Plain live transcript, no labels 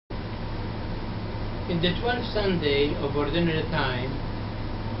In the 12th Sunday of Ordinary Time,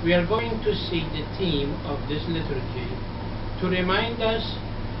 we are going to see the theme of this liturgy to remind us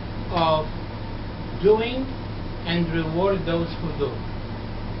of doing and reward those who do.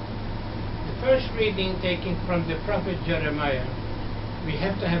 The first reading taken from the prophet Jeremiah. We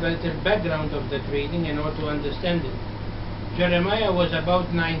have to have a little background of that reading in order to understand it. Jeremiah was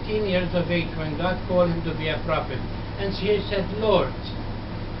about 19 years of age when God called him to be a prophet. And he said, "Lord,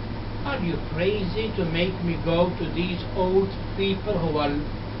 are you crazy to make me go to these old people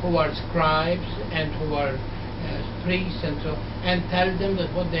who are scribes and who are priests and tell them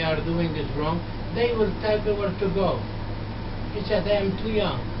that what they are doing is wrong? They will tell me where to go." He said, "I am too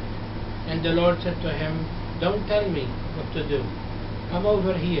young." And the Lord said to him, "Don't tell me what to do. Come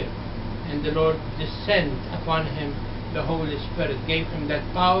over here." And the Lord descended upon him, the Holy Spirit, gave him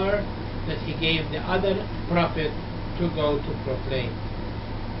that power that he gave the other prophet to go to proclaim.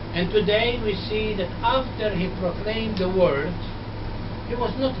 And today we see that after he proclaimed the word, he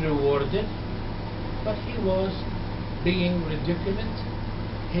was not rewarded, but he was being ridiculed.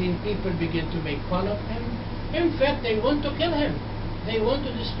 People began to make fun of him. In fact, they want to kill him. They want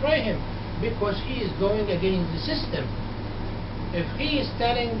to destroy him because he is going against the system. If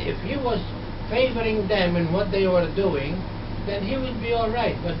he was favoring them in what they were doing, then he would be all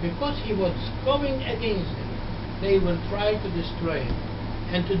right. But because he was going against them, they will try to destroy him.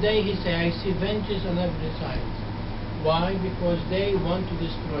 And today he said, "I see vengeance on every side." Why? Because they want to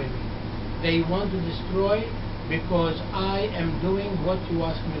destroy me. They want to destroy because I am doing what you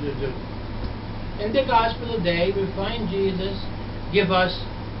ask me to do. In the gospel today, we find Jesus give us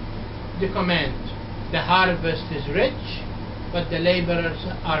the command. The harvest is rich, but the laborers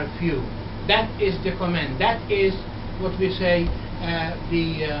are few. That is the command. That is what we say,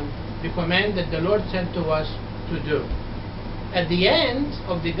 the command that the Lord sent to us to do. At the end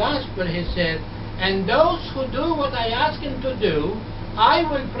of the gospel, he said, "And those who do what I ask him to do, I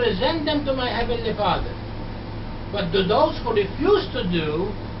will present them to my heavenly Father. But to those who refuse to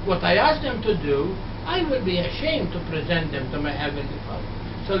do what I ask them to do, I will be ashamed to present them to my heavenly Father."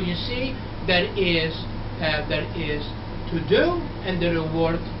 So you see, there is to do and the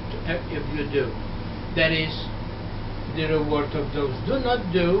reward if you do. There is the reward of those do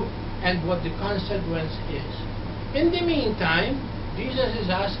not do and what the consequence is. In the meantime, Jesus is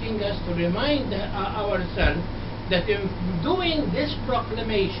asking us to remind ourselves that in doing this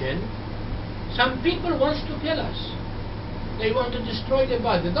proclamation, some people want to kill us. They want to destroy the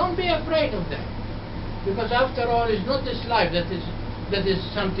body. Don't be afraid of them, because after all, it's not this life that is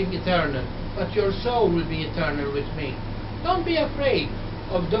something eternal, but your soul will be eternal with me. Don't be afraid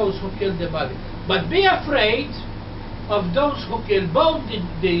of those who kill the body, but be afraid of those who kill both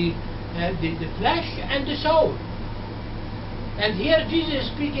the flesh and the soul. And here Jesus is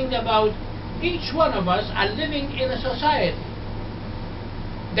speaking about each one of us are living in a society.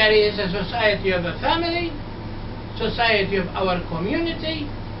 There is a society of a family, society of our community,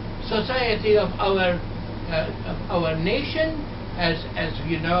 society of our nation, as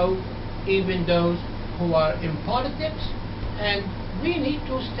you know, even those who are in politics. And we need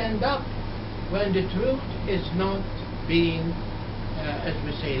to stand up when the truth is not being, as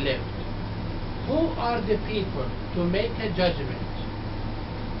we say, lived. Who are the people to make a judgment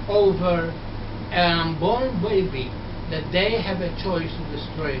over an unborn baby that they have a choice to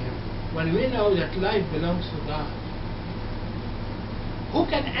destroy him, when we know that life belongs to God? Who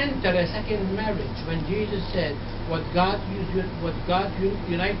can enter a second marriage when Jesus said, what God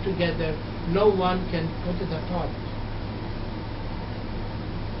unite together, no one can put it apart?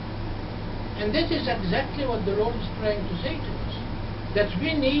 And this is exactly what the Lord is trying to say to us, that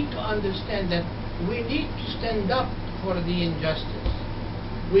we need to understand that we need to stand up for the injustice.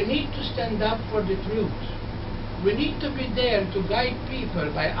 We need to stand up for the truth. We need to be there to guide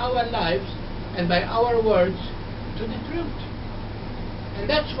people by our lives and by our words to the truth. And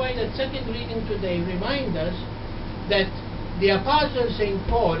that's why the second reading today reminds us that the Apostle St.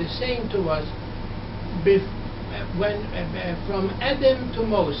 Paul is saying to us, from Adam to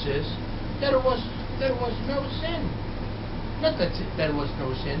Moses, there was no sin. Not that there was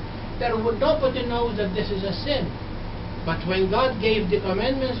no sin. Nobody knows that this is a sin. But when God gave the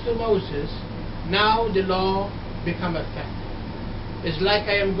commandments to Moses, now the law become effective. It's like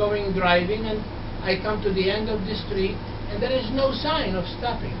I am driving and I come to the end of the street and there is no sign of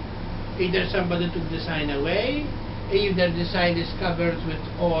stopping. Either somebody took the sign away, either the sign is covered with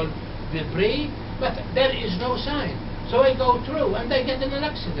all debris, but there is no sign. So I go through and I get in an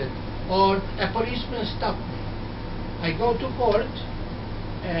accident, or a policeman stopped me. I go to court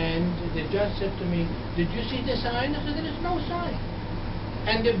And the judge said to me, "Did you see the sign?" I said, "There is no sign."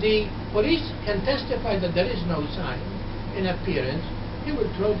 And if the police can testify that there is no sign in appearance, he will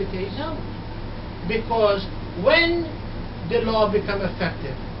throw the case out. Because when the law becomes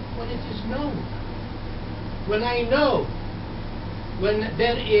effective, when it is known, when I know, when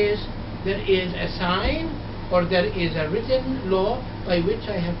there is a sign or there is a written law by which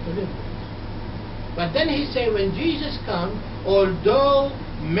I have to live with. But then he said, when Jesus comes, although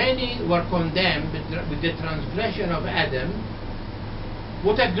many were condemned with the transgression of Adam,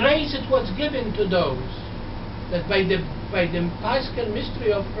 what a grace it was given to those that by the paschal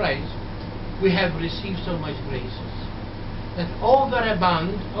mystery of Christ we have received so much graces that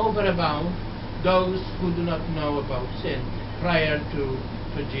overabound those who do not know about sin prior to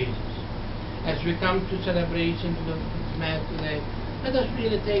Jesus. As we come to celebration to the Mass today, let us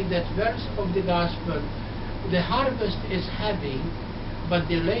really take that verse of the Gospel. The harvest is heavy, but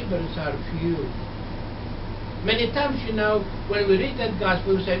the laborers are few. Many times, when we read that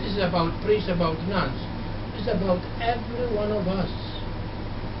Gospel, we say this is about priests, about nuns. It's about every one of us.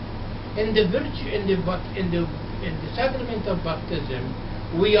 In the sacrament of baptism,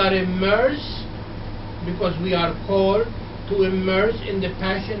 we are immersed because we are called to immerse in the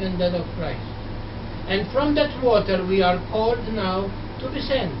passion and death of Christ. And from that water we are called now to be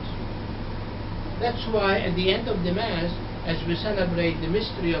sent. That's why at the end of the Mass, as we celebrate the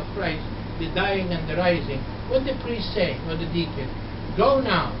mystery of Christ, the dying and the rising, what the priest say, or the deacon, go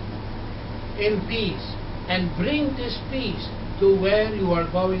now in peace and bring this peace to where you are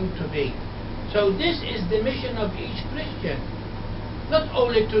going to be. So this is the mission of each Christian. Not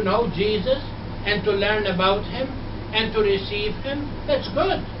only to know Jesus and to learn about Him and to receive Him, that's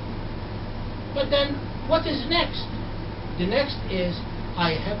good. But then, what is next? The next is,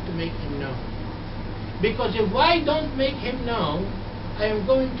 I have to make Him known. Because if I don't make Him known, I am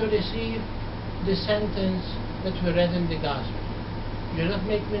going to receive the sentence that we read in the Gospel. You will not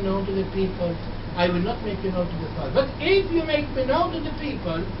make me known to the people, I will not make you known to the Father. But if you make me known to the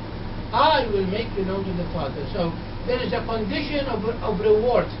people, I will make you known to the Father. So there is a condition of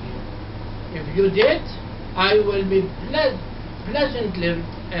reward here. If you did, I will be pleasantly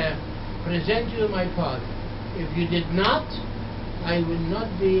present you to my Father. If you did not, I will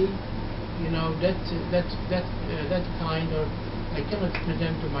not be, that kind, or I cannot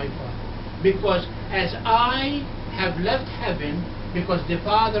present to my Father. Because as I have left heaven, because the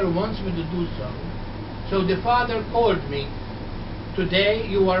Father wants me to do so, so the Father called me, today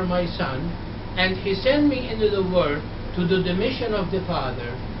you are my Son, and He sent me into the world to do the mission of the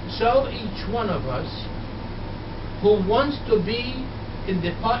Father. So each one of us who wants to be in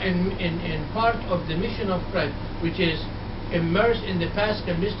part of the mission of Christ, which is immersed in the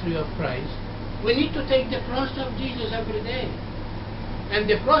Paschal mystery of Christ, we need to take the cross of Jesus every day. And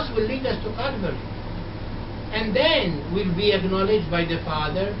the cross will lead us to Calvary. And then we'll be acknowledged by the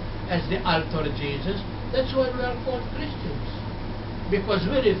Father as the altar of Jesus. That's why we are called Christians. Because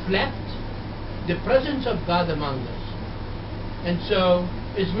we reflect the presence of God among us. And so,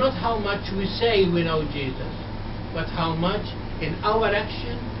 it's not how much we say we know Jesus, but how much in our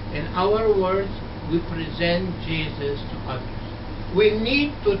action, in our words, we present Jesus to others. We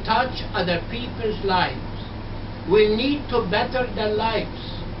need to touch other people's lives. We need to better their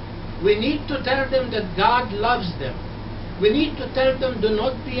lives. We need to tell them that God loves them. We need to tell them, do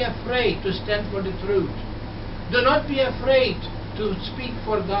not be afraid to stand for the truth. Do not be afraid to speak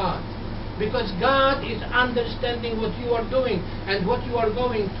for God. Because God is understanding what you are doing and what you are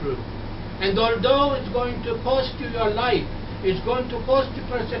going through. And although it's going to cost you your life, it's going to cost you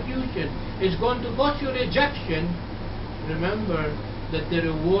persecution, it's going to cost you rejection, remember that the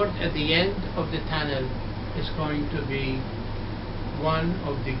reward at the end of the tunnel is going to be one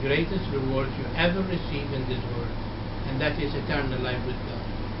of the greatest rewards you ever receive in this world, and that is eternal life with God.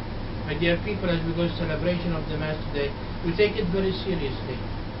 My dear people, as we go to celebration of the Mass today, we take it very seriously.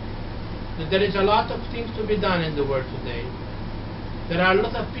 That there is a lot of things to be done in the world today. There are a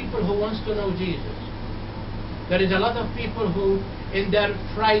lot of people who wants to know Jesus. There is a lot of people who, in their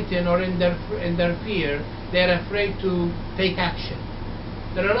frighten or in their fear, they are afraid to take action.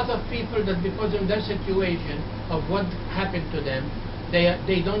 There are a lot of people that because of their situation, of what happened to them,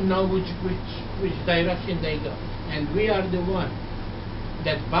 they don't know which direction they go. And we are the one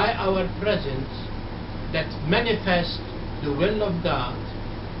that by our presence, that manifest the will of God,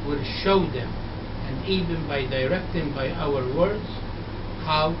 will show them, and even by directing by our words,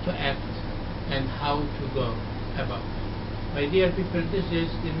 how to act and how to go about. My dear people, this is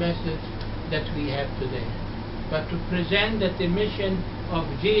the message that we have today. But to present that the mission of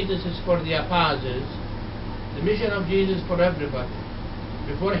Jesus is for the apostles, the mission of Jesus for everybody.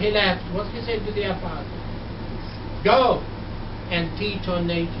 Before He left, what He said to the apostles? Go and teach all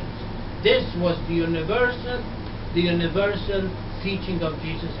nations. This was the universal teaching of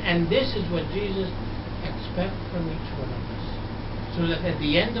Jesus, and this is what Jesus expects from each one of us. So that at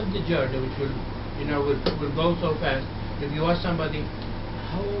the end of the journey, which will go so fast, if you ask somebody,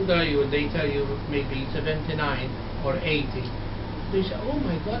 how old are you? And they tell you maybe 79 or 80. They say, oh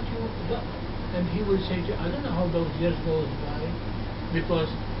my God, and he will say to you, I don't know how those years goes by, because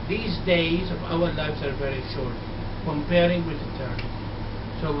these days of our lives are very short, comparing with eternity.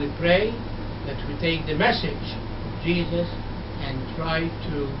 So we pray that we take the message of Jesus and try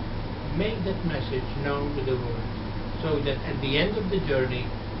to make that message known to the world, so that at the end of the journey,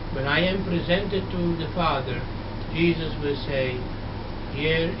 when I am presented to the Father, Jesus will say,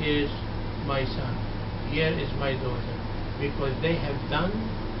 here is my son, here is my daughter, because they have done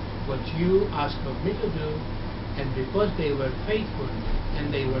what you asked of me to do, and because they were faithful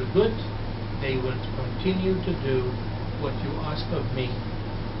and they were good, they will continue to do what you asked of me,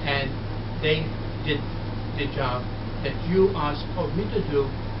 and they did the job that you asked of me to do,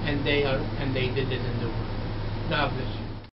 and they did it in the world. God bless you.